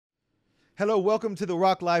Hello, welcome to the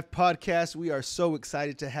Rock Life Podcast. We are so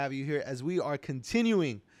excited to have you here as we are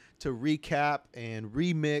continuing to recap and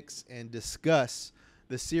remix and discuss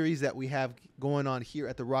the series that we have going on here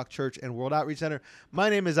at the Rock Church and World Outreach Center. My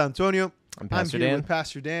name is Antonio. I'm Pastor here Dan. with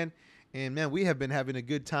Pastor Dan. And man, we have been having a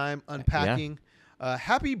good time unpacking.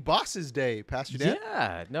 Happy Bosses Day, Pastor Dan.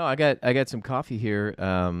 Yeah, no, I got some coffee here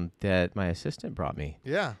that my assistant brought me.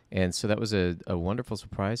 Yeah. And so that was a wonderful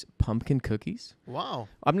surprise. Pumpkin cookies. Wow.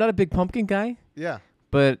 I'm not a big pumpkin guy. Yeah.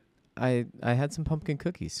 But I had some pumpkin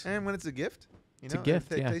cookies. And when it's a gift, It's a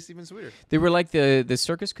gift, it yeah. tastes even sweeter. They were like the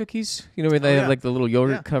circus cookies, where they have like the little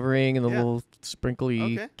yogurt covering and the little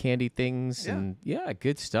sprinkly candy things. Yeah. And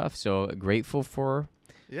good stuff. So grateful for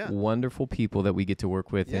wonderful people that we get to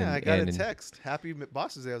work with. Yeah, I got a text. Happy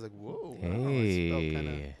Bosses Day. I was like, whoa.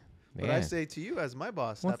 Hey. But I say to you as my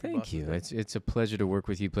boss, well, happy thank Bosses you. Day. It's a pleasure to work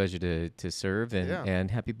with you, pleasure to serve, and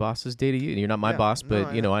happy Bosses Day to you. You're not my Yeah. boss,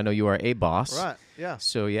 but No, I know you are a boss. Right, yeah.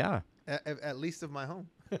 So, yeah. At least of my home.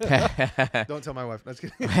 Don't tell my wife. That's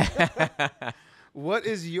kidding. What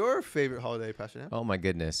is your favorite holiday, Pastor Dan? Oh, my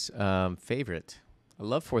goodness. Favorite. I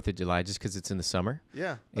love 4th of July just because it's in the summer.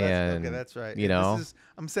 Yeah. And, that's right. you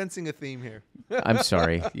I'm sensing a theme here. I'm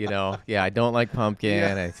sorry. I don't like pumpkin.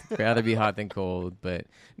 Yeah. I'd rather be hot than cold. But,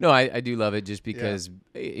 no, I do love it just because,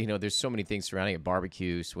 there's so many things surrounding it.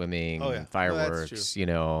 Barbecue, swimming, fireworks,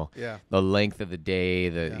 Yeah. the length of the day,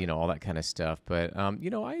 all that kind of stuff. But,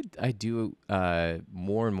 I do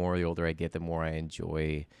more and more the older I get, the more I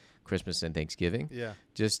enjoy Christmas and Thanksgiving. Yeah.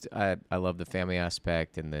 Just I love the family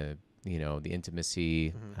aspect and the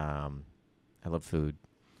intimacy. Mm-hmm. I love food.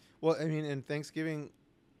 Well, I mean, and Thanksgiving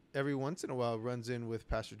every once in a while runs in with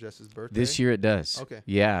Pastor Jess's birthday. This year it does. Okay.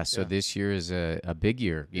 Yeah. So this year is a big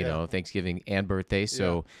year, Thanksgiving and birthday.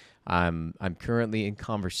 So I'm currently in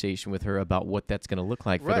conversation with her about what that's going to look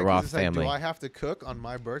like for the Roth family. Do I have to cook on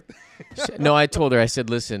my birthday? No, I told her, I said,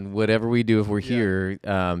 listen, whatever we do, if we're here,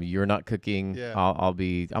 you're not cooking. Yeah. I'm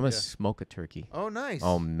going to smoke a turkey. Oh, nice.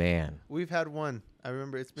 Oh, man. We've had one. I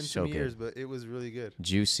remember it's been So 2 years, but it was really good.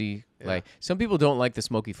 Juicy. Yeah. Like some people don't like the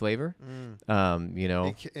smoky flavor. But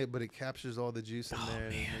it captures all the juice in there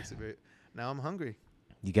and it makes it very. Now I'm hungry.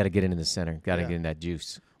 You got to get it in the center. Got to get in that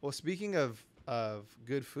juice. Well, speaking of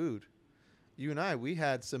good food, you and we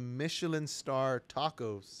had some Michelin star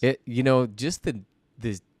tacos. Just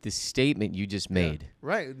the statement you just made.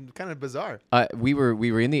 Right, kind of bizarre. We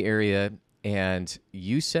were in the area. And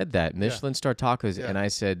you said that, Michelin star tacos, and I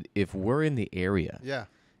said, if we're in the area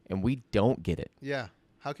and we don't get it,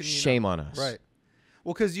 how can you shame on us. Right.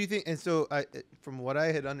 Well, because you think, and so from what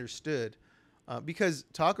I had understood, because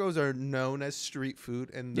tacos are known as street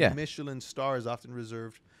food and the Michelin star is often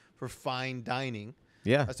reserved for fine dining.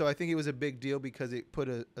 Yeah. So I think it was a big deal because it put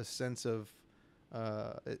a sense of,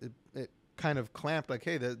 it kind of clamped like,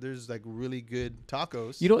 hey, there's like really good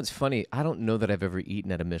tacos. You know what's funny? I don't know that I've ever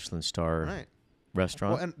eaten at a Michelin star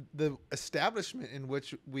restaurant. Well, and the establishment in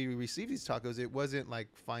which we received these tacos, it wasn't like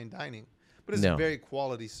fine dining, but it's a very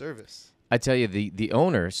quality service. I tell you, the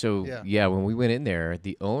owner, when we went in there,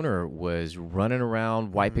 the owner was running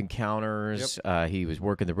around, wiping counters. Yep. He was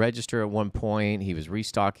working the register at one point. He was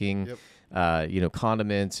restocking,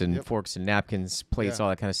 condiments and forks and napkins, plates, all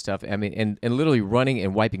that kind of stuff. I mean, and literally running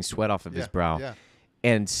and wiping sweat off of his brow. Yeah.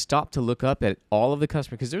 And stopped to look up at all of the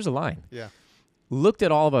customers, because there's a line. Yeah. Looked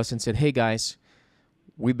at all of us and said, hey, guys,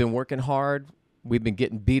 we've been working hard. We've been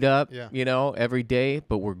getting beat up, every day,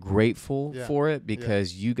 but we're grateful for it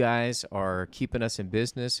because you guys are keeping us in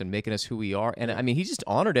business and making us who we are. And I mean, he just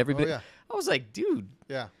honored everybody. I was like, dude.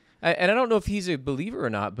 Yeah. And I don't know if he's a believer or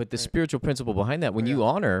not, but the spiritual principle behind that, when you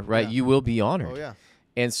honor, you will be honored. Oh, yeah.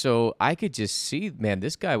 And so I could just see, man,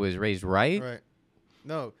 this guy was raised right. Right.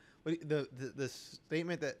 No, but the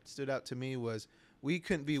statement that stood out to me was, we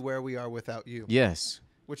couldn't be where we are without you. Yes.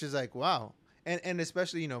 Which is like, wow. And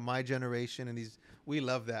especially, my generation and we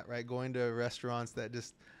love that, right? Going to restaurants that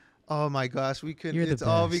just, oh my gosh, we couldn't, it's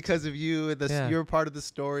all because of you. You're part of the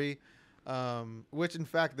story. Which in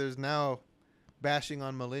fact, there's now bashing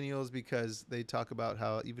on millennials because they talk about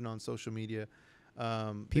how even on social media,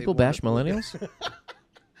 people bash millennials?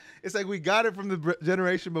 It's like we got it from the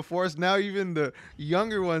generation before us. Now even the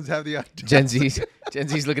younger ones have the idea. Gen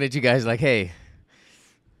Z's looking at you guys like, hey.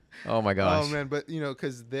 Oh my gosh. Oh man, but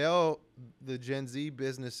because the Gen Z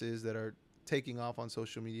businesses that are taking off on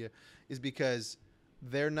social media is because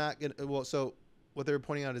they're not gonna. Well, so what they're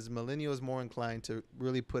pointing out is millennials more inclined to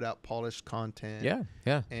really put out polished content.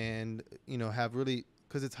 Yeah. And have really,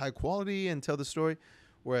 because it's high quality and tell the story.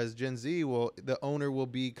 Whereas Gen Z the owner will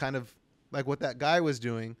be kind of like what that guy was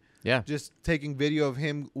doing. Yeah. Just taking video of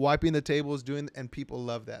him wiping the tables, and people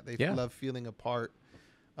love that. They love feeling a part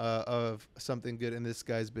of something good, and this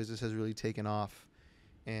guy's business has really taken off,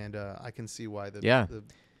 and I can see why the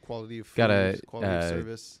quality of food, quality of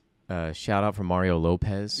service. Shout out from Mario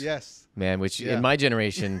Lopez. Yes, man. Which in my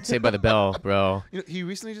generation, Saved by the Bell, bro. He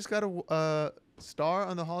recently just got a star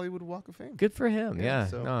on the Hollywood Walk of Fame. Good for him. Yeah.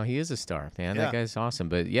 So. No, he is a star, man. That guy's awesome.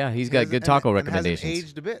 But he's got good taco recommendations. And hasn't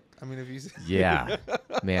aged a bit. I mean, if he's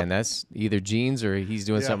man, that's either genes or he's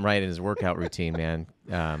doing something right in his workout routine, man.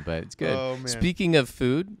 But it's good. Oh, man. Speaking of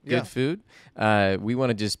food, good food. We want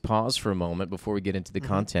to just pause for a moment before we get into the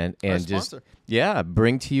content and just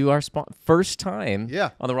bring to you our first time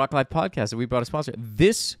on the Rock Life podcast that we brought a sponsor.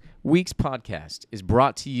 This week's podcast is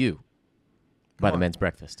brought to you by the Men's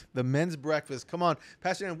Breakfast. The Men's Breakfast. Come on.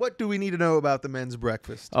 Pastor Dan, what do we need to know about the Men's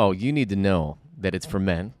Breakfast? Oh, you need to know that it's for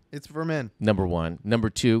men. It's for men. Number 1. Number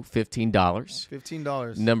 2, $15.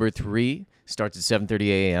 $15. Number 3 starts at 7:30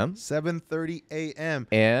 a.m. 7:30 a.m.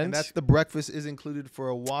 And that's the breakfast is included for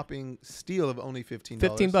a whopping steal of only $15.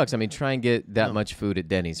 $15. I mean, try and get that much food at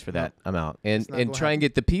Denny's for that amount. And try and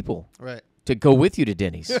get the people. Right. To go with you to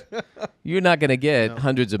Denny's. You're not going to get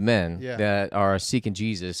hundreds of men that are seeking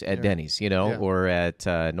Jesus at Denny's, or at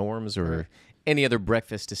Norm's or any other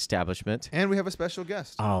breakfast establishment. And we have a special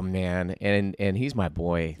guest. Oh, man. And he's my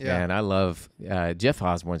boy. Man, I love Jeff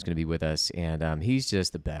Osborne's going to be with us, and he's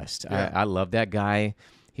just the best. I love that guy.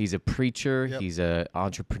 He's a preacher. He's an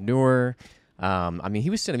entrepreneur. I mean, he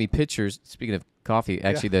was sending me pictures, speaking of coffee,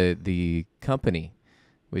 actually the company,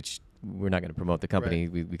 which... We're not going to promote the company.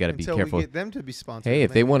 Right. We got to be careful. Until we get them to be sponsored. Hey,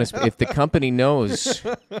 if they want to, if the company knows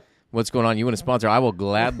what's going on, you want to sponsor, I will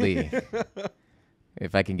gladly,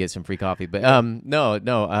 if I can get some free coffee. But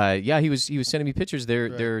he was sending me pictures.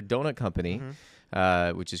 Their donut company,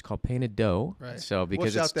 which is called Painted Dough. Right. So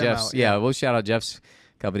because we'll it's Jeff's, we'll shout out Jeff's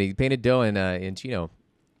company, Painted Dough in Chino.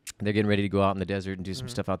 They're getting ready to go out in the desert and do some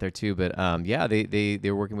stuff out there too. But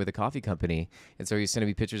they're working with a coffee company, and so he's sending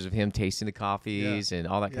me pictures of him tasting the coffees and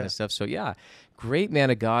all that kind of stuff. So great man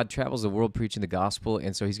of God, travels the world preaching the gospel,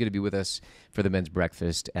 and so he's going to be with us for the men's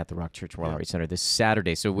breakfast at the Rock Church Memorial Outreach Center this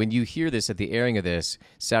Saturday. So when you hear this at the airing of this,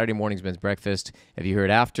 Saturday morning's men's breakfast. If you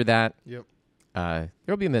heard after that,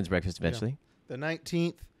 there'll be a men's breakfast eventually. The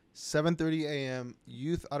 19th, 7:30 a.m.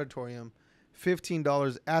 Youth Auditorium,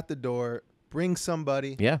 $15 at the door. Bring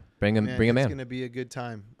somebody. Yeah, bring a man. It's going to be a good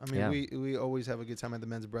time. I mean, we always have a good time at the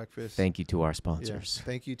men's breakfast. Thank you to our sponsors. Yeah,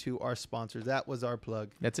 thank you to our sponsors. That was our plug.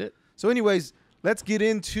 That's it. So anyways, let's get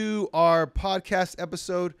into our podcast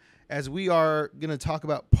episode as we are going to talk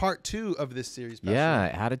about part 2 of this series. Pastor.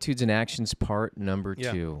 Attitudes and Actions part number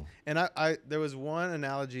 2. And I there was one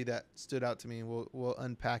analogy that stood out to me, and we'll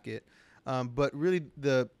unpack it. But really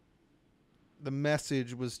the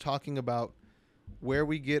message was talking about where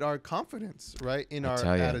we get our confidence, right, in our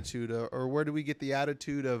attitude, or where do we get the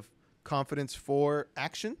attitude of confidence for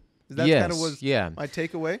action? Is that kind of was my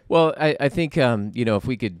takeaway? Well, I think, if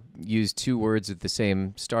we could use 2 words with the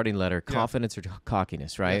same starting letter, confidence or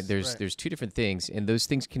cockiness, right? Yes, there's 2 different things, and those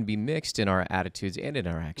things can be mixed in our attitudes and in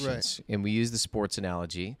our actions. Right. And we use the sports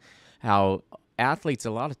analogy, how athletes,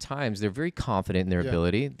 a lot of times, they're very confident in their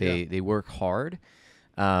ability. They work hard.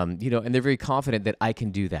 And they're very confident that I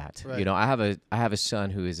can do that. Right. I have a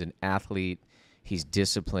son who is an athlete. He's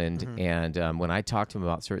disciplined, and when I talk to him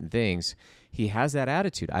about certain things, he has that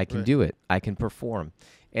attitude. I can do it. I can perform,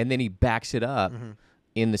 and then he backs it up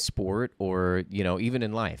in the sport, or even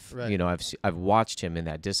in life. Right. I've watched him in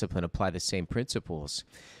that discipline apply the same principles.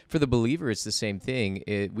 For the believer, it's the same thing.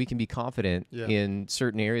 We can be confident in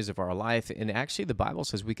certain areas of our life, and actually, the Bible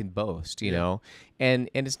says we can boast. And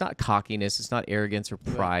it's not cockiness, it's not arrogance or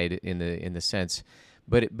pride in the sense,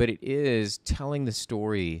 but it is telling the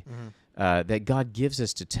story that God gives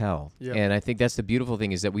us to tell. Yep. And I think that's the beautiful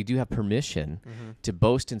thing, is that we do have permission to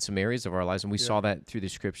boast in some areas of our lives, and we saw that through the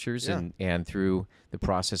scriptures and through the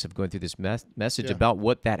process of going through this message about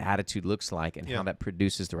what that attitude looks like and how that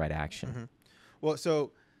produces the right action. Well,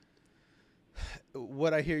 so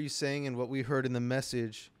what I hear you saying and what we heard in the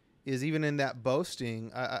message is, even in that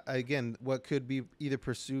boasting, again, what could be either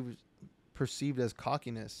perceived as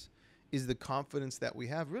cockiness is the confidence that we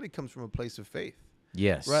have really comes from a place of faith.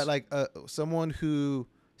 Yes. Right? Like someone who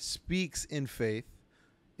speaks in faith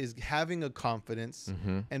is having a confidence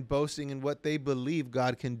and boasting in what they believe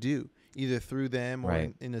God can do, either through them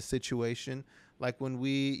or in a situation. Like when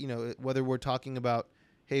we, whether we're talking about,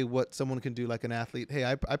 hey, what someone can do, like an athlete, hey,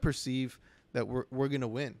 I perceive that we're going to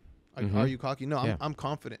win. Like, are you cocky? No, I'm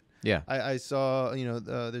confident. Yeah. I saw,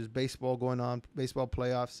 there's baseball going on, baseball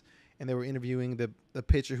playoffs, and they were interviewing the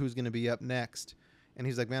pitcher who's going to be up next. And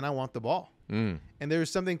he's like, man, I want the ball. And there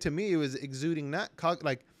was something to me, it was exuding that,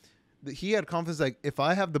 he had confidence, like, if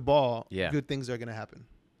I have the ball, good things are going to happen.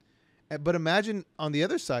 But imagine on the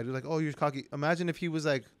other side, you're like, oh, you're cocky. Imagine if he was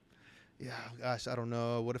like, yeah, gosh, I don't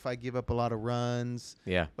know. What if I give up a lot of runs?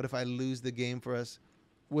 Yeah. What if I lose the game for us?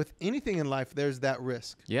 With anything in life, there's that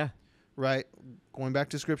risk. Yeah. Right? Going back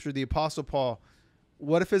to Scripture, the Apostle Paul,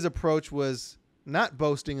 what if his approach was not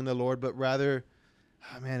boasting in the Lord, but rather,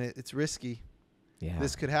 oh, man, it's risky. Yeah.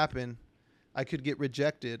 This could happen. I could get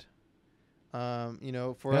rejected,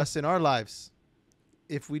 for us in our lives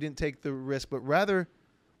if we didn't take the risk. But rather,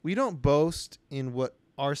 we don't boast in what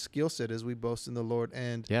our skill set is. We boast in the Lord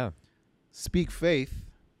and speak faith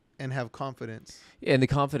and have confidence. Yeah, and the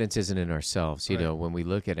confidence isn't in ourselves. You know, when we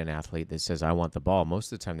look at an athlete that says, I want the ball,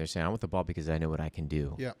 most of the time they're saying, I want the ball because I know what I can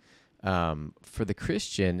do. Yeah. For the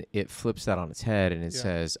Christian, it flips that on its head and it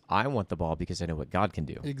says, I want the ball because I know what God can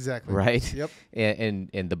do. Exactly. Right? Yep.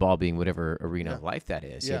 And the ball being whatever arena of life that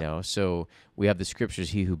is, you know? So we have the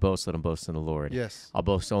scriptures, he who boasts, let him boast in the Lord. Yes. I'll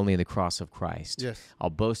boast only in the cross of Christ. Yes. I'll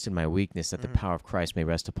boast in my weakness that the power of Christ may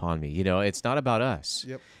rest upon me. You know, it's not about us.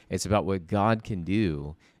 Yep. It's about what God can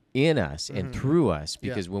do in us and through us,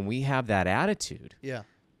 because when we have that attitude,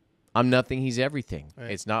 I'm nothing, he's everything.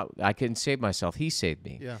 Right. It's not, I couldn't save myself, he saved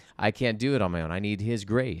me. Yeah. I can't do it on my own. I need his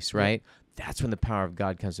grace, right? That's when the power of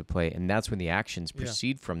God comes to play, and that's when the actions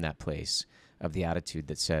proceed from that place of the attitude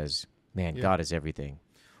that says, man, God is everything.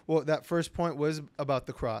 Well, that first point was about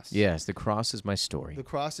the cross. Yes, the cross is my story. The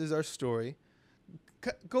cross is our story.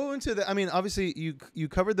 Go into the, I mean, obviously you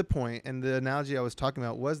covered the point, and the analogy I was talking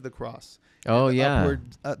about was the cross. Oh,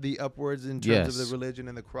 The upwards in terms of the religion,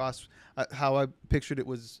 and the cross, how I pictured it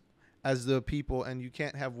was as the people, and you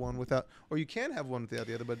can't have one without, or you can have one without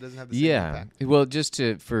the other, but it doesn't have the same impact. Well, just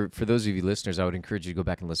for those of you listeners, I would encourage you to go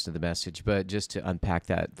back and listen to the message, but just to unpack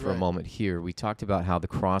that for a moment here, we talked about how the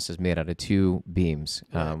cross is made out of two beams,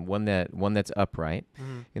 one that's upright,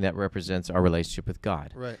 and that represents our relationship with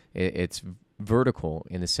God. Right. It's vertical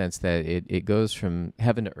in the sense that it goes from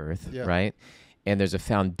heaven to earth, right? And there's a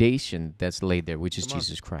foundation that's laid there, which is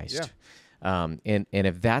Jesus Christ. Yeah. And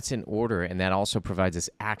if that's in order, and that also provides us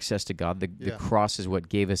access to God, the cross is what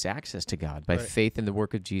gave us access to God. By faith in the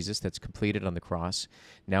work of Jesus that's completed on the cross,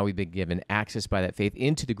 now we've been given access by that faith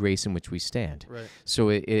into the grace in which we stand. Right. So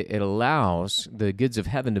it allows the goods of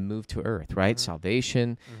heaven to move to earth, right?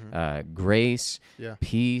 Salvation, grace,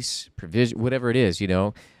 peace, provision, whatever it is, you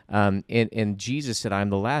know. And Jesus said, I'm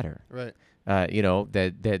the ladder. Right.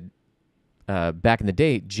 That back in the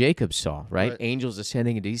day, Jacob saw, right? Angels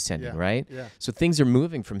ascending and descending, right? Yeah. So things are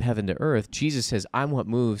moving from heaven to earth. Jesus says, I'm what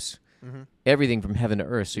moves everything from heaven to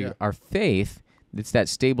earth. So our faith, it's that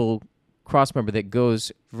stable cross member that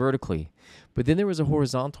goes vertically. But then there was a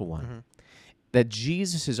horizontal one that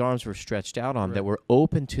Jesus' arms were stretched out on, that were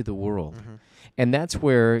open to the world. And that's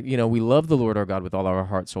where, we love the Lord our God with all our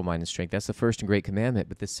heart, soul, mind, and strength. That's the first and great commandment.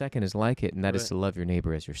 But the second is like it, and that is to love your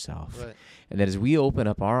neighbor as yourself. Right. And that as we open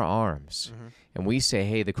up our arms and we say,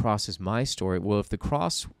 hey, the cross is my story. Well, if the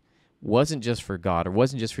cross wasn't just for God or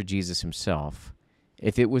wasn't just for Jesus himself,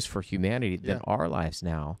 if it was for humanity, then our lives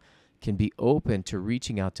now can be open to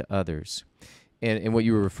reaching out to others. And what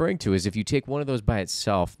you were referring to is if you take one of those by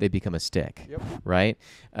itself, they become a stick, right?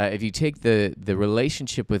 If you take the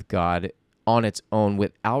relationship with God on its own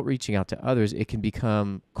without reaching out to others, it can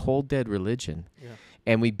become cold, dead religion. Yeah.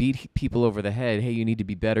 And we beat people over the head. Hey, you need to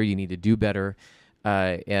be better. You need to do better.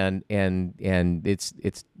 And it's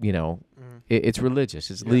it's religious.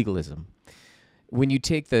 It's legalism. When you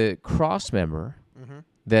take the cross member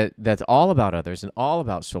that's all about others and all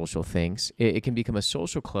about social things, it can become a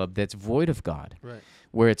social club that's void of God,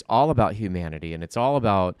 where it's all about humanity and it's all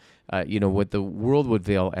about what the world would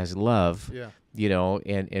veil as love. Yeah.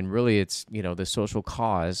 And really it's, the social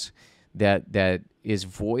cause that is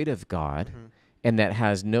void of God and that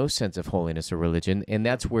has no sense of holiness or religion. And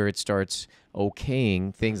that's where it starts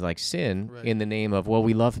okaying things like sin in the name of, well,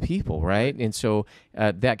 we love people, right? And so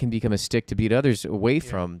that can become a stick to beat others away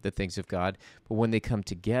from the things of God. But when they come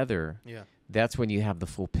together, that's when you have the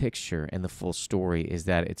full picture and the full story, is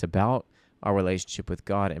that it's about our relationship with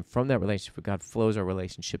God, and from that relationship with God flows our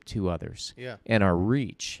relationship to others, and our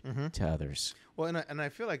reach to others. Well, and I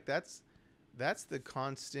feel like that's the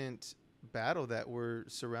constant battle that we're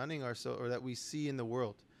surrounding ourselves, or that we see in the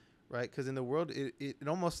world, right? Because in the world, it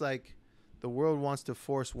almost like the world wants to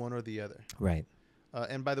force one or the other, right?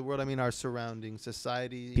 And by the world, I mean our surrounding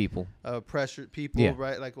society, people, pressure, people,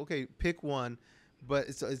 right? Like, okay, pick one. But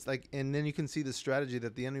it's like, and then you can see the strategy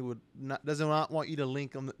that the enemy does not want you to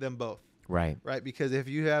link them both. Right. Because if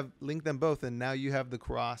you have linked them both, and now you have the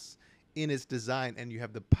cross in its design, and you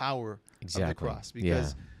have the power of the cross.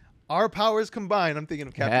 Because our powers combined. I'm thinking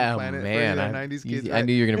of Captain Planet. Man, 90s kids. I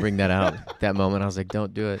knew you were going to bring that out that moment. I was like,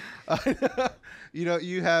 don't do it.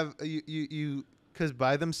 You have you because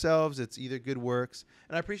by themselves, it's either good works.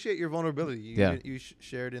 And I appreciate your vulnerability. You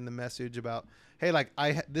shared in the message about, hey, like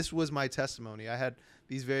this was my testimony. I had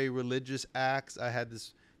these very religious acts. I had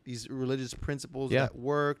these religious principles that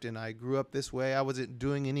worked, and I grew up this way. I wasn't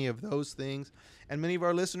doing any of those things. And many of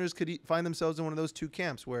our listeners could find themselves in one of those two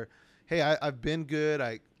camps where, hey, I've been good.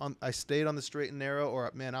 I stayed on the straight and narrow,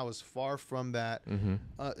 or man, I was far from that,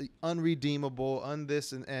 unredeemable,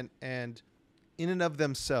 this and in and of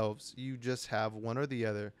themselves, you just have one or the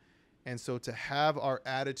other. And so to have our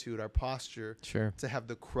attitude, our posture, to have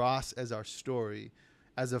the cross as our story,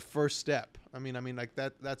 as a first step. I mean, like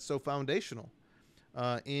that's so foundational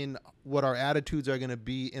in what our attitudes are going to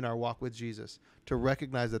be in our walk with Jesus. To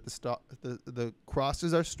recognize that the cross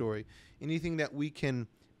is our story. Anything that we can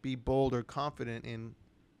be bold or confident in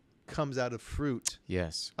comes out of fruit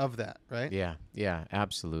of that, right? Yeah,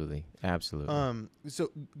 absolutely.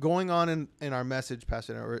 So going on in our message,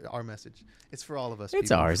 Pastor, or our message, it's for all of us. It's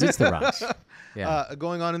people. Ours. It's the rocks.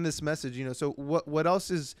 Going on in this message, so what else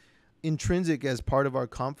is intrinsic as part of our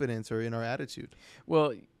confidence or in our attitude?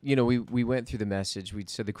 Well, we went through the message. We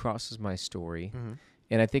said the cross is my story.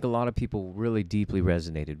 And I think a lot of people really deeply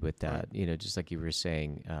resonated with that, just like you were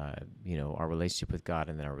saying, our relationship with God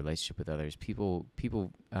and then our relationship with others. People,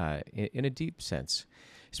 in a deep sense,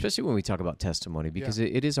 especially when we talk about testimony, because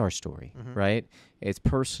it is our story, right? It's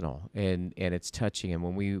personal and it's touching. And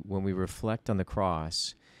when we reflect on the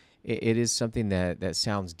cross, it is something that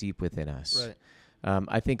sounds deep within us. Right.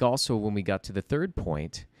 I think also when we got to the third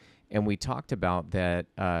point, and we talked about that,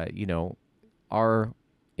 our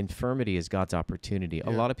infirmity is God's opportunity. A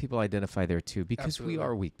lot of people identify there too because we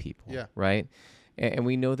are weak people, right? And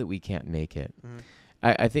we know that we can't make it.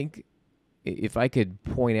 I think if I could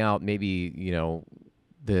point out maybe,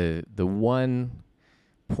 the one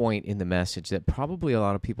point in the message that probably a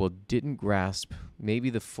lot of people didn't grasp maybe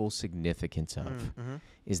the full significance of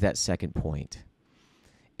is that second point.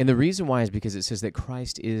 And the reason why is because it says that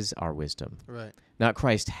Christ is our wisdom. Right. Not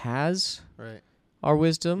Christ has our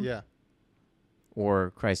wisdom. Yeah.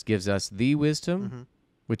 Or Christ gives us the wisdom,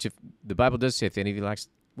 which if the Bible does say, if any of you lacks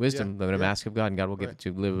wisdom, let him ask of God, and God will give it to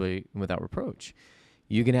you liberally and without reproach.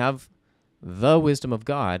 You can have the wisdom of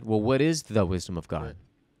God. Well, what is the wisdom of God? Right.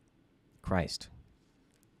 Christ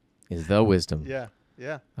is the wisdom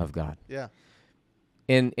of God. Yeah.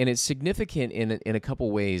 And it's significant in a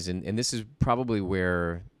couple ways, and this is probably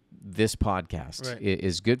where this podcast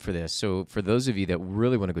is good for this. So for those of you that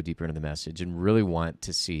really want to go deeper into the message and really want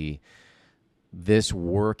to see this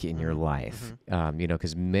work in your life,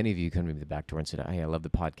 because many of you come to me the back door and said, hey, I love the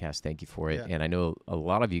podcast. Thank you for it. And I know a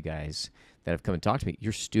lot of you guys that have come and talked to me,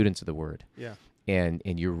 you're students of the word. Yeah. And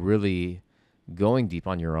you're really going deep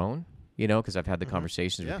on your own, because I've had the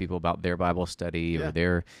conversations with people about their Bible study or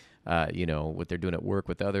their, what they're doing at work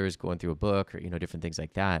with others, going through a book or, different things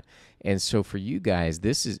like that. And so for you guys,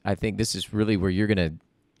 I think this is really where you're going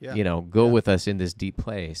to, go with us in this deep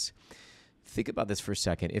place. Think about this for a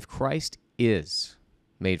second. If Christ is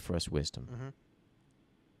made for us wisdom,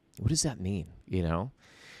 what does that mean?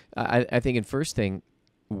 I think in first thing,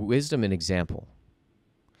 wisdom and example.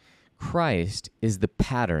 Christ is the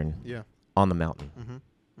pattern on the mountain.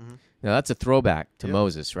 Now that's a throwback to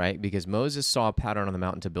Moses, right? Because Moses saw a pattern on the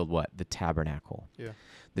mountain to build what? The tabernacle. Yeah.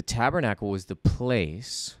 The tabernacle was the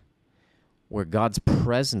place where God's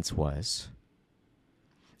presence was,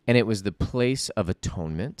 and it was the place of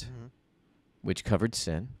atonement, which covered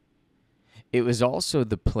sin. It was also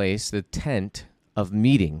the place, the tent of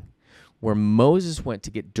meeting, where Moses went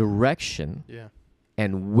to get direction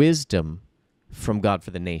and wisdom from God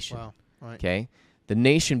for the nation. Wow. Right. Okay? The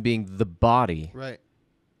nation being the body Yeah,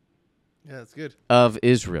 that's good. of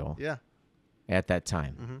Israel at that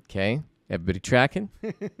time. Mm-hmm. Okay? Everybody tracking?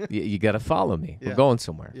 you got to follow me. Yeah. We're going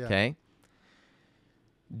somewhere. Yeah. Okay?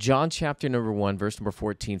 John chapter number 1, verse number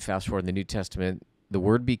 14, fast forward in the New Testament, the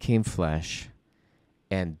Word became flesh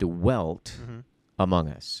and dwelt among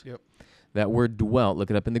us. Yep. That word dwelt, look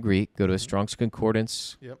it up in the Greek, go to a Strong's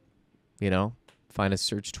Concordance. Yep. Find a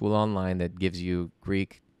search tool online that gives you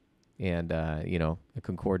Greek and, a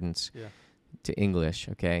concordance to English,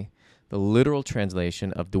 okay? The literal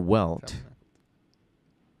translation of dwelt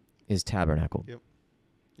is tabernacle.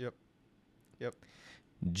 Yep.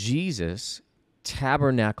 Jesus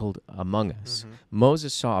tabernacled among us.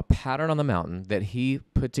 Moses saw a pattern on the mountain that he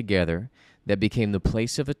put together that became the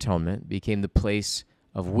place of atonement, became the place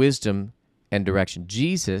of wisdom and direction.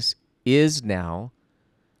 Jesus is now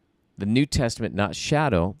the New Testament, not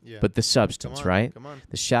shadow, but the substance, right? Come on.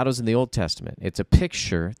 The shadow's in the Old Testament. It's a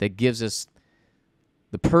picture that gives us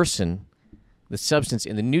the person, the substance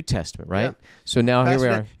in the New Testament, right? Yeah. So now Pastor, here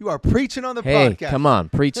we are. You are preaching on the podcast. Hey, come on,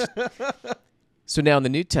 preach. So now in the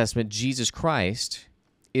New Testament, Jesus Christ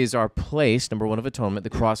is our place, number one, of atonement. The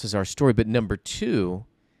cross is our story. But number two,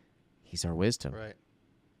 he's our wisdom. Right.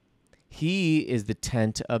 He is the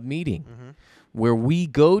tent of meeting where we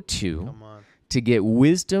go to get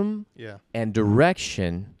wisdom and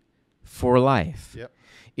direction for life. Yep.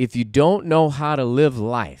 If you don't know how to live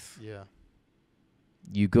life,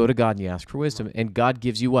 you go to God and you ask for wisdom, and God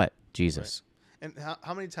gives you what? Jesus. Right. And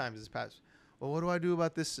how many times has passed? Well, what do I do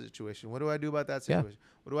about this situation? What do I do about that situation?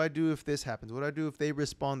 What do I do if this happens? What do I do if they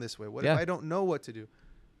respond this way? What if I don't know what to do?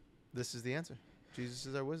 This is the answer. Jesus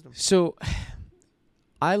is our wisdom. So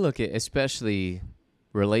I look at, especially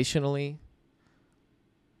relationally,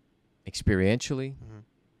 experientially,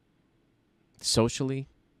 socially,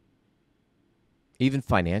 even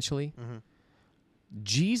financially,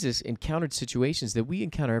 Jesus encountered situations that we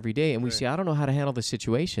encounter every day, and we say, I don't know how to handle the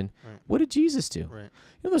situation. Right. What did Jesus do? Right. You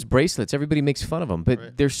know those bracelets, everybody makes fun of them,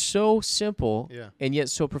 but they're so simple and yet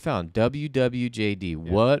so profound. WWJD,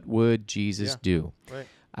 what would Jesus do? Right.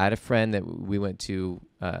 I had a friend that we went to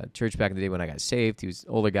church back in the day when I got saved. He was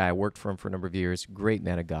an older guy. I worked for him for a number of years. Great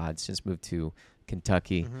man of God. Since moved to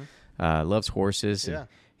Kentucky. Loves horses. And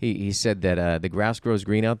he said that the grass grows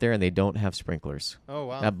green out there and they don't have sprinklers. Oh,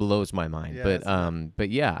 wow. That blows my mind. But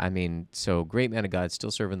yeah, I mean, so great man of God,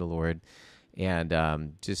 still serving the Lord,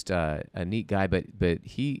 and just a neat guy. But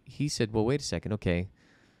he said, well, wait a second. Okay,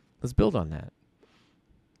 let's build on that.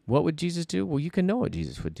 What would Jesus do? Well, you can know what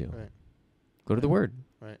Jesus would do. Right. Go to the Word.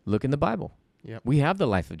 Right. Look in the Bible. Yep. We have the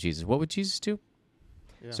life of Jesus. What would Jesus do?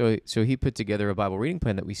 Yeah. So he put together a Bible reading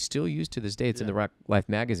plan that we still use to this day. It's in the Rock Life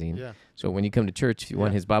magazine. Yeah. So when you come to church, if you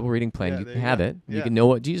want his Bible reading plan, you can have it. Yeah. You can know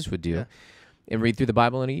what Jesus would do and read through the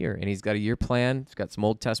Bible in a year. And he's got a year plan. He's got some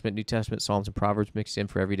Old Testament, New Testament, Psalms, and Proverbs mixed in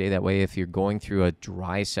for every day. That way, if you're going through a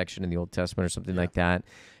dry section in the Old Testament or something like that,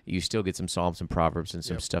 you still get some Psalms and Proverbs and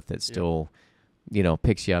some stuff that still...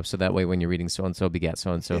 picks you up. So that way when you're reading so-and-so begat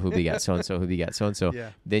so-and-so, who begat so-and-so, who begat so-and-so,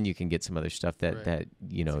 then you can get some other stuff that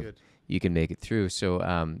you can make it through. So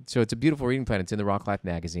so it's a beautiful reading plan. It's in the Rock Life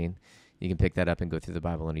magazine. You can pick that up and go through the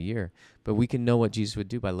Bible in a year. But we can know what Jesus would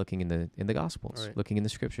do by looking in the Gospels, looking in the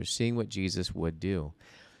Scriptures, seeing what Jesus would do.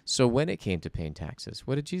 So when it came to paying taxes,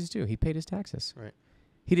 what did Jesus do? He paid his taxes. Right.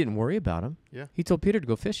 He didn't worry about them. Yeah. He told Peter to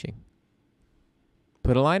go fishing.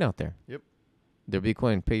 Put a line out there. Yep. There'll be a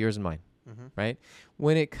coin. Pay yours and mine. Right?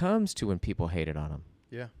 When it comes to when people hated on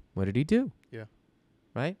him, what did he do? Yeah.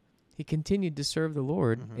 Right? He continued to serve the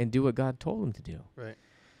Lord and do what God told him to do. Right.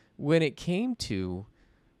 When it came to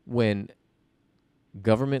when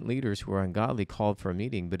government leaders who were ungodly called for a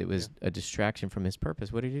meeting, but it was a distraction from his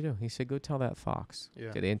purpose, what did he do? He said, go tell that fox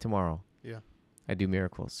today and tomorrow I do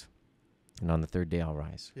miracles. And on the third day I'll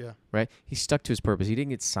rise. Yeah. Right? He stuck to his purpose. He didn't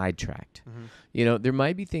get sidetracked. There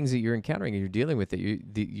might be things that you're encountering and you're dealing with that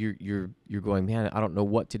you're going, man, I don't know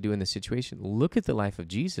what to do in this situation. Look at the life of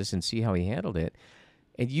Jesus and see how he handled it.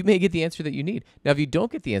 And you may get the answer that you need. Now, if you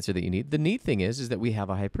don't get the answer that you need, the neat thing is that we have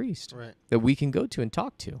a high priest that we can go to and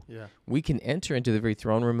talk to. Yeah. We can enter into the very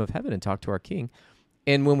throne room of heaven and talk to our King.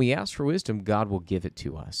 And when we ask for wisdom, God will give it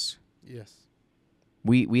to us. Yes.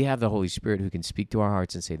 We have the Holy Spirit who can speak to our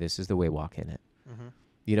hearts and say, this is the way, walk in it.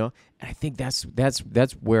 And I think that's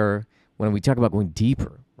where, when we talk about going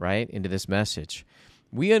deeper, right, into this message,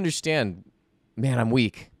 we understand, man, I'm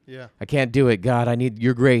weak. Yeah. I can't do it. God, I need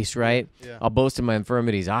your grace, right? Yeah. I'll boast in my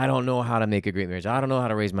infirmities. I don't know how to make a great marriage. I don't know how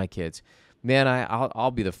to raise my kids. Man,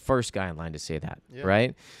 I'll be the first guy in line to say that,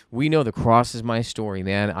 right? We know the cross is my story,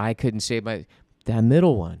 man. I couldn't save that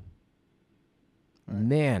middle one. Right.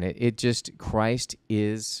 Man, it just, Christ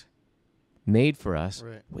is made for us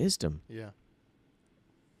wisdom. Yeah.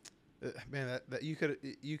 Man, that you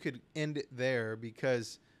could end it there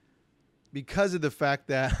because of the fact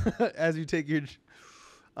that as you take your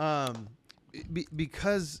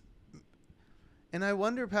because, and I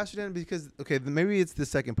wonder, Pastor Dan, because maybe it's the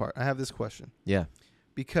second part. I have this question. Yeah.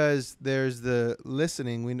 Because there's the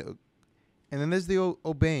listening, we know, and then there's the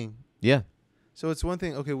obeying. Yeah. So it's one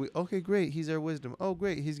thing, okay, great, he's our wisdom. Oh,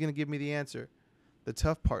 great, he's going to give me the answer. The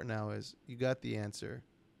tough part now is you got the answer,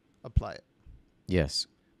 apply it. Yes.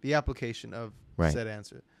 The application of said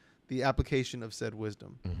answer. The application of said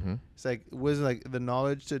wisdom. It's like wisdom, like the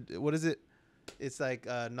knowledge to, what is it? It's like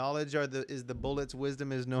knowledge is the bullets,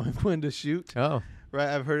 wisdom is knowing when to shoot. Oh. Right,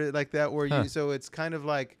 I've heard it like that where so it's kind of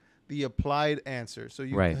like the applied answer. So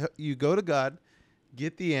you go to God,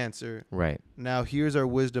 get the answer. Right. Now here's our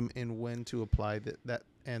wisdom in when to apply that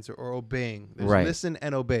answer, or obeying. There's right. Listen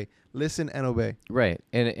and obey. Listen and obey. Right.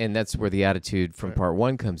 And that's where the attitude from part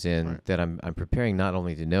one comes in, that I'm preparing not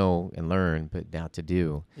only to know and learn, but now to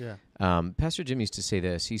do. Yeah. Pastor Jim used to say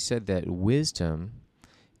this. He said that wisdom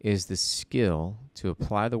is the skill to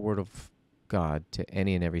apply the word of God to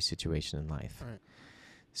any and every situation in life. Right.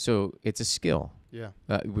 So it's a skill. Yeah.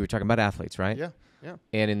 We were talking about athletes, right? Yeah. Yeah.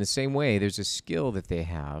 And in the same way, there's a skill that they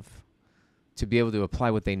have to be able to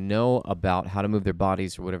apply what they know about how to move their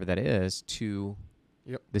bodies or whatever that is to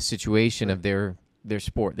the situation of their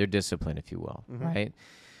sport, their discipline, if you will, right?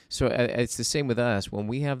 So it's the same with us. When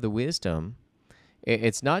we have the wisdom,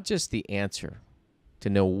 it's not just the answer to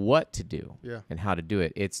know what to do and how to do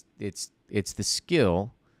it. It's the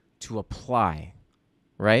skill to apply,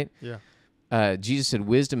 right? Yeah. Jesus said,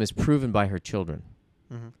 wisdom is proven by her children.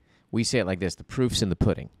 We say it like this: the proof's in the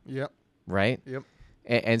pudding. Yep. Right? Yep.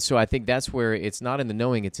 And so I think that's where it's not in the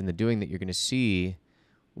knowing, it's in the doing that you're going to see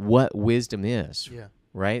what wisdom is. Yeah.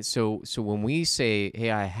 Right? So when we say, hey,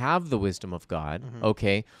 I have the wisdom of God,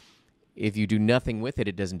 okay, if you do nothing with it,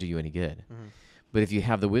 it doesn't do you any good. But if you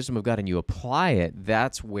have the wisdom of God and you apply it,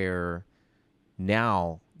 that's where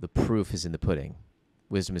now the proof is in the pudding.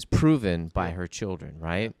 Wisdom is proven by her children,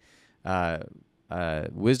 right?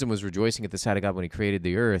 Wisdom was rejoicing at the sight of God when he created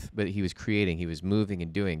the earth, but he was creating, he was moving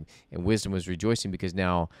and doing. And wisdom was rejoicing because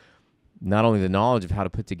now not only the knowledge of how to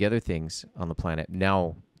put together things on the planet,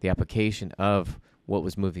 now the application of what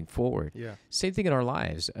was moving forward. Yeah. Same thing in our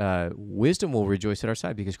lives. Wisdom will rejoice at our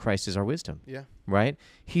side because Christ is our wisdom. Yeah. Right?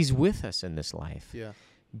 He's with us in this life. Yeah.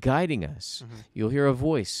 Guiding us. You'll hear a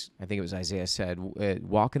voice. I think it was Isaiah said,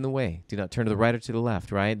 walk in the way. Do not turn to the right or to the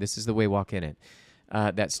left, right? This is the way, walk in it.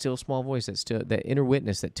 That still small voice, that inner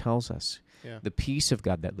witness that tells us, the peace of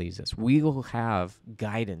God that leads us. We will have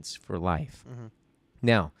guidance for life.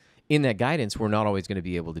 Now, in that guidance, we're not always going to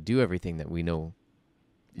be able to do everything that we know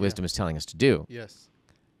wisdom is telling us to do. Yes.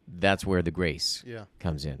 That's where the grace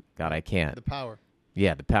comes in. God, I can't. The power.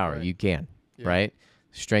 Yeah, the power. Right. You can, right?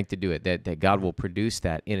 Strength to do it. That God will produce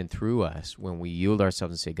that in and through us when we yield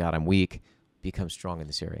ourselves and say, God, I'm weak, become strong in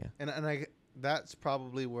this area. And that's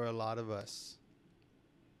probably where a lot of us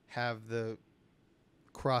have the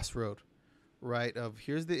crossroad, right? Of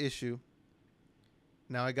here's the issue.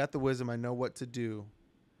 Now I got the wisdom. I know what to do,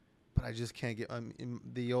 but I just can't get.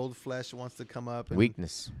 The old flesh wants to come up. And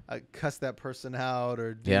weakness. Cuss that person out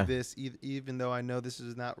or do this, even though I know this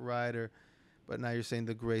is not right. But now you're saying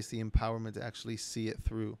the grace, the empowerment to actually see it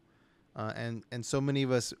through, and so many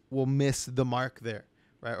of us will miss the mark there,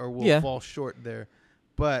 right? Or will fall short there.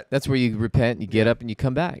 But that's where you repent, you get up, and you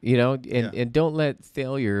come back, and don't let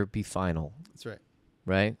failure be final. That's right.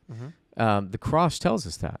 Right? The cross tells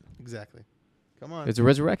us that. Exactly. Come on. It's a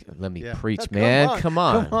resurrection. Let me preach, man. Come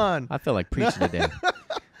on. Come on. I feel like preaching today.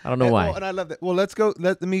 I don't know why. Well, and I love that. Well, let's go.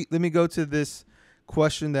 Let me go to this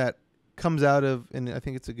question that comes out of, and I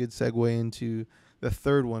think it's a good segue into the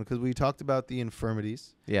third one, because we talked about the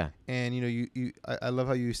infirmities. Yeah. And I love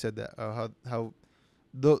how you said that. How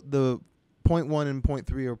the point 1 and point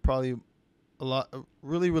 3 are probably a lot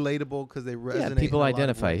really relatable because they resonate. Yeah, people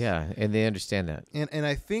identify, and they understand that. And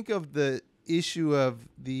I think of the issue of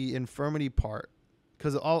the infirmity part,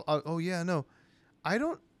 because I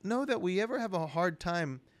don't know that we ever have a hard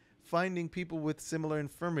time finding people with similar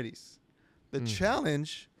infirmities. The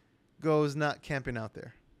challenge goes not camping out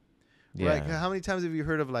there. Yeah. Right? How many times have you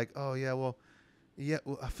heard of like, I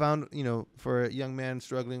found, for a young man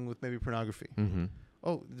struggling with maybe pornography.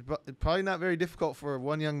 Oh, it's probably not very difficult for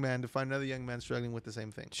one young man to find another young man struggling with the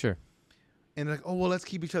same thing. Sure. And like, let's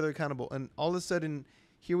keep each other accountable. And all of a sudden,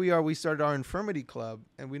 here we are, we started our infirmity club,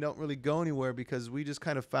 and we don't really go anywhere because we just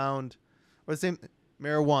kind of found, or the same,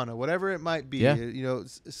 marijuana, whatever it might be,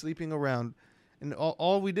 sleeping around. And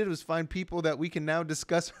all we did was find people that we can now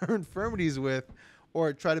discuss our infirmities with,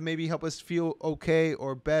 or try to maybe help us feel okay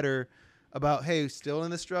or better about, hey, still in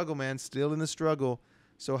the struggle, man, still in the struggle.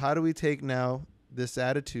 So how do we take now this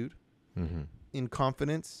attitude in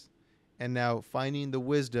confidence, and now finding the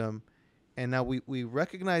wisdom, and now we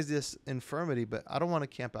recognize this infirmity, but I don't want to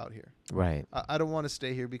camp out here. Right. I don't want to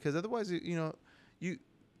stay here, because otherwise, you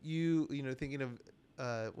thinking of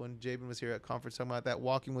when Jabin was here at conference talking about that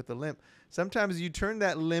walking with a limp. Sometimes you turn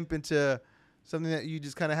that limp into something that you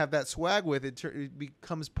just kind of have that swag with. It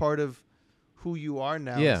becomes part of who you are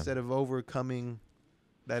now instead of overcoming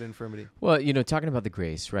that infirmity. Well, talking about the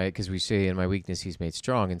grace, right? Because we say, in my weakness, he's made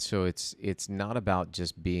strong. And so it's not about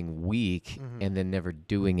just being weak and then never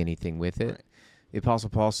doing anything with it. Right. The Apostle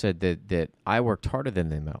Paul said that I worked harder than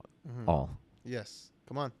them all. Yes.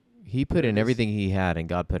 Come on. He put in everything he had, and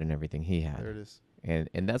God put in everything he had. There it is. And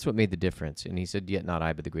that's what made the difference. And he said, yet not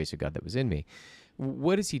I, but the grace of God that was in me.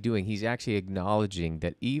 What is he doing? He's actually acknowledging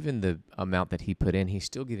that even the amount that he put in, he's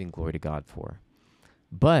still giving glory to God for.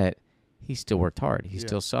 But he still worked hard. He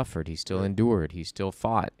still suffered. He still endured. He still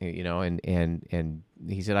fought, you know, and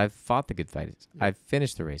he said, I've fought the good fight. Yep. I've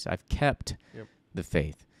finished the race. I've kept the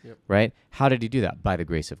faith, right? How did he do that? By the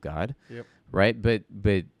grace of God, right?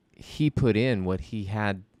 But he put in what he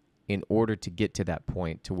had in order to get to that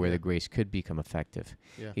point to where the grace could become effective.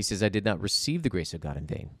 Yeah. He says, I did not receive the grace of God in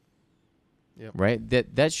vain, right?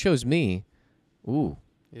 That shows me,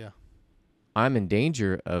 I'm in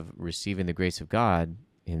danger of receiving the grace of God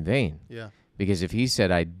in vain. Yeah. Because if he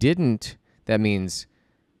said I didn't, that means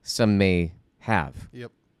some may have.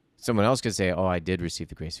 Yep. Someone else could say, oh, I did receive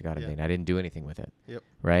the grace of God in vain. I didn't do anything with it. Yep.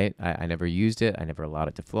 Right? I never used it. I never allowed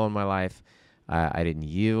it to flow in my life. I didn't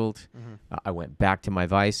yield. Mm-hmm. I went back to my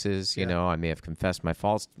vices. You know, I may have confessed my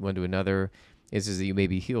faults one to another. It says that you may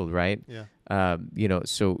be healed, right? Yeah. You know,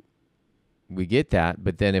 so we get that.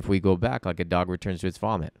 But then if we go back, like a dog returns to its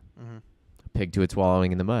vomit, a pig to its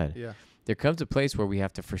wallowing in the mud. Yeah. There comes a place where we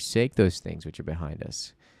have to forsake those things which are behind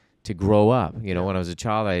us to grow up. You know, when I was a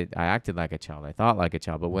child, I acted like a child. I thought like a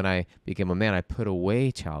child. But when I became a man, I put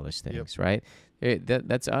away childish things, right?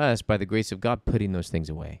 That's us, by the grace of God, putting those things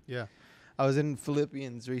away. Yeah. I was in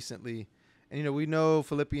Philippians recently, and, you know, we know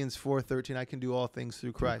Philippians 4:13, I can do all things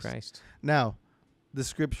through Christ. Now, the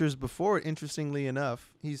scriptures before, interestingly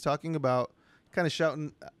enough, he's talking about kind of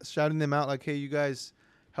shouting them out like, hey, you guys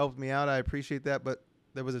helped me out. I appreciate that. But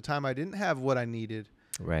there was a time I didn't have what I needed.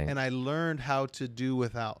 Right. And I learned how to do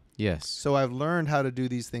without. Yes. So I've learned how to do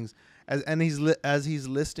these things. As he's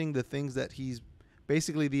listing the things that he's,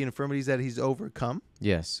 basically the infirmities that he's overcome.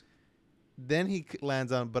 Yes. Then he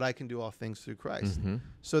lands on, but I can do all things through Christ. Mm-hmm.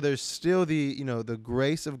 So there's still the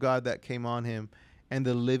grace of God that came on him and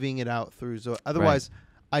the living it out through. So otherwise,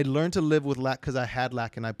 I learned to live with lack because I had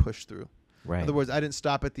lack and I pushed through. Right. In other words, I didn't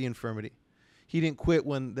stop at the infirmity. He didn't quit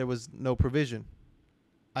when there was no provision.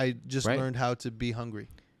 I just learned how to be hungry.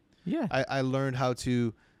 Yeah. I learned how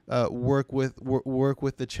to work with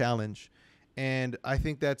the challenge. And I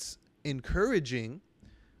think that's encouraging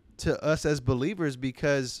to us as believers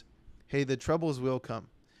because, hey, the troubles will come.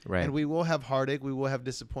 Right. And we will have heartache. We will have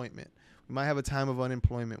disappointment. We might have a time of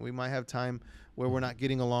unemployment. We might have time where we're not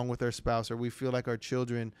getting along with our spouse or we feel like our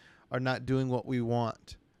children are not doing what we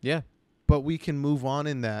want. Yeah. But we can move on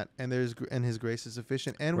in that, and his grace is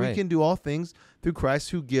sufficient, and we can do all things through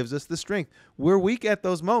Christ who gives us the strength. We're weak at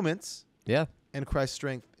those moments, and Christ's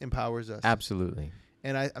strength empowers us. Absolutely.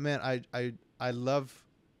 And I love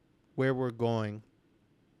where we're going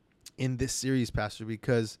in this series, Pastor,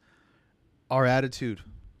 because our attitude,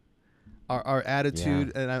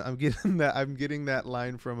 and I'm getting that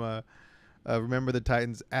line from Remember the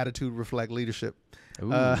Titans. Attitude reflect leadership.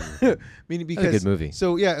 Meaning because that's a good movie.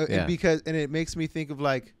 So and it makes me think of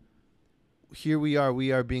like, here we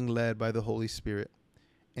are being led by the Holy Spirit,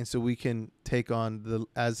 and so we can take on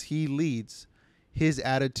as He leads. His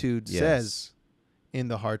attitude says, in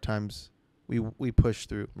the hard times, we push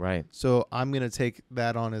through. Right. So I'm gonna take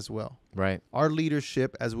that on as well. Right. Our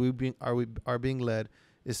leadership, as we are being led,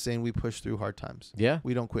 is saying we push through hard times. Yeah.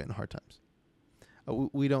 We don't quit in hard times.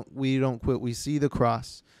 We don't quit. We see the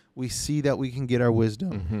cross. We see that we can get our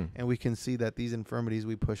wisdom, and we can see that these infirmities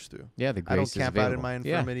we push through. Yeah, the grace I don't camp is out in my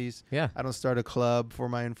infirmities. Yeah. I don't start a club for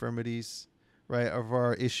my infirmities, right, or for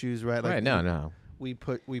our issues, right? Like no. We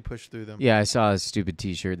push through them. Yeah, I saw a stupid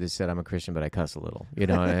T-shirt that said "I'm a Christian, but I cuss a little." You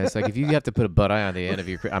know, and it's like if you have to put a butt eye on the end of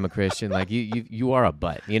your "I'm a Christian," like you are a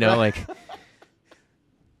butt. You know, like.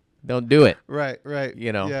 Don't do it. Right.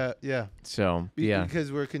 You know. Yeah. So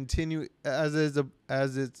because we're continuing as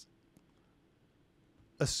it's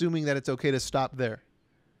assuming that it's okay to stop there.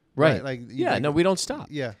 Right. No, we don't stop.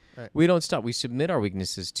 Yeah. Right. We don't stop. We submit our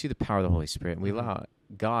weaknesses to the power of the Holy Spirit, and we allow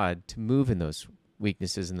God to move in those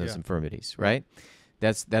weaknesses and those infirmities. Right.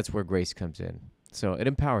 That's where grace comes in. So it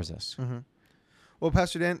empowers us. Mm-hmm. Well,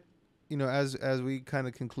 Pastor Dan, you know, as we kind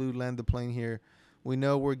of conclude, land the plane here. We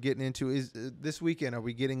know we're getting into this weekend. Are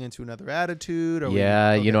we getting into another attitude?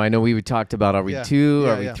 You know, I know we talked about are we two?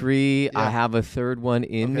 Are we three? Yeah. I have a third one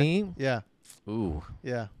in me. Yeah. Ooh.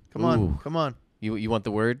 Yeah. Come on. You want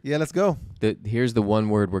the word? Yeah, let's go. Here's the one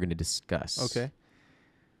word we're going to discuss. Okay.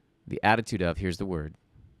 The attitude of, here's the word,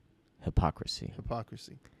 hypocrisy.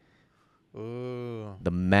 Hypocrisy. Oh.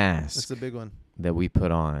 The mask. That's a big one. That we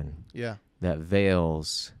put on. Yeah. That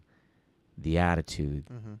veils the attitude.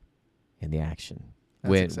 And the action.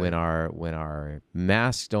 When our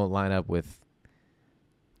masks don't line up with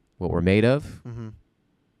what we're made of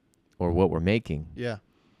or what we're making. Yeah.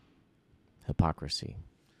 Hypocrisy.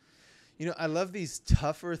 I love these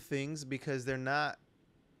tougher things because they're not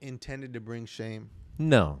intended to bring shame.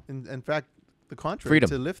 No. In fact, the contrary, freedom.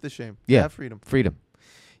 To lift the shame. Yeah. Have freedom. Freedom.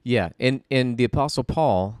 Yeah. And the Apostle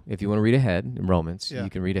Paul, if you want to read ahead in Romans, you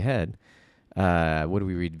can read ahead. What did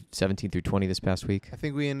we read? 17 through 20 this past week? I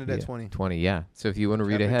think we ended at 20. 20, yeah. So if you want to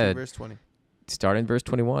read ahead, 2, verse 20. Start in verse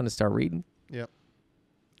 21 and start reading. Yep.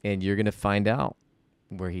 And you're going to find out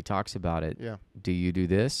where he talks about it. Yeah. Do you do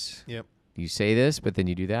this? Yep. You say this, but then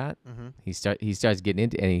you do that. Mm-hmm. He starts getting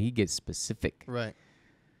into, and he gets specific. Right.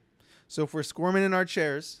 So if we're squirming in our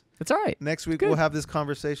chairs, it's all right. Next week we'll have this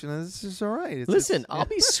conversation, and this is all right. Listen, I'll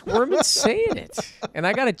be squirming saying it, and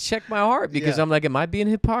I got to check my heart because I'm like, am I being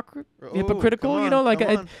hypocritical?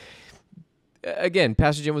 Again,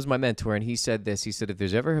 Pastor Jim was my mentor, and he said this. He said, if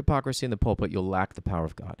there's ever hypocrisy in the pulpit, you'll lack the power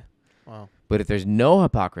of God. Wow. But if there's no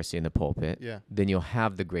hypocrisy in the pulpit, then you'll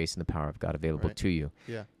have the grace and the power of God available to you.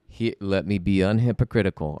 Yeah. Let me be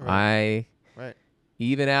unhypocritical. Right.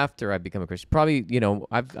 Even after I become a Christian, probably,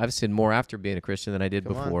 I've sinned more after being a Christian than I did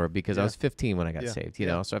before because I was 15 when I got saved, you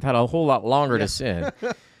know, so I've had a whole lot longer to sin.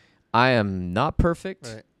 I am not perfect.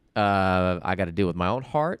 Right. I got to deal with my own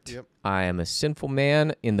heart. Yep. I am a sinful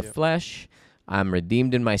man in the flesh. I'm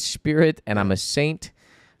redeemed in my spirit, and I'm a saint,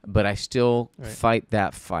 but I still fight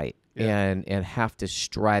that fight. And have to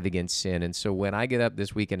strive against sin. And so when I get up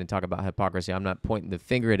this weekend and talk about hypocrisy, I'm not pointing the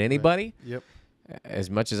finger at anybody as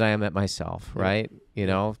much as I am at myself, right? You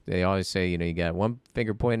know, they always say, you got one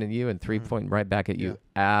finger pointing at you and three pointing right back at you.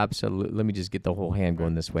 Absolutely. Let me just get the whole hand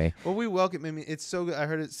going this way. Well, we welcome, it's so good. I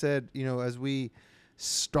heard it said, as we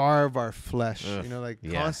starve our flesh,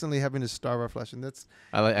 constantly having to starve our flesh. And that's...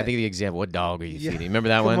 I think of the example, what dog are you feeding? Remember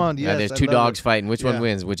that one? Come on, yes, there's two dogs fighting. Which one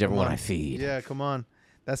wins? Whichever one I feed. Yeah, come on.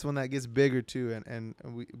 That's when that gets bigger too, and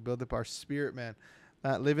we build up our spirit, man.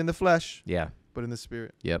 Not live in the flesh, but in the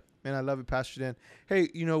spirit. Yep. Man, I love it, Pastor Dan. Hey,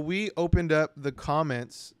 we opened up the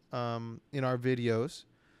comments in our videos,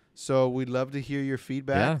 so we'd love to hear your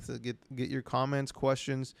feedback. So get your comments,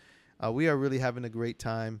 questions. We are really having a great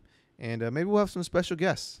time, and maybe we'll have some special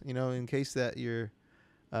guests. In case that you're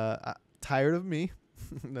tired of me.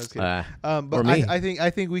 No, but or me. I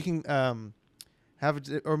think we can.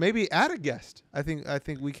 Or maybe add a guest. I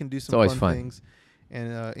think we can do some fun things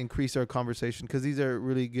and increase our conversation because these are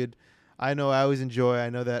really good. I know I always enjoy.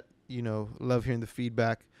 I know that love hearing the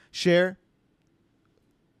feedback. Share,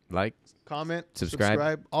 like, comment,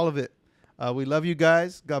 subscribe, all of it. We love you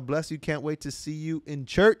guys. God bless you. Can't wait to see you in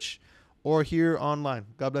church or here online.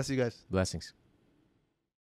 God bless you guys. Blessings.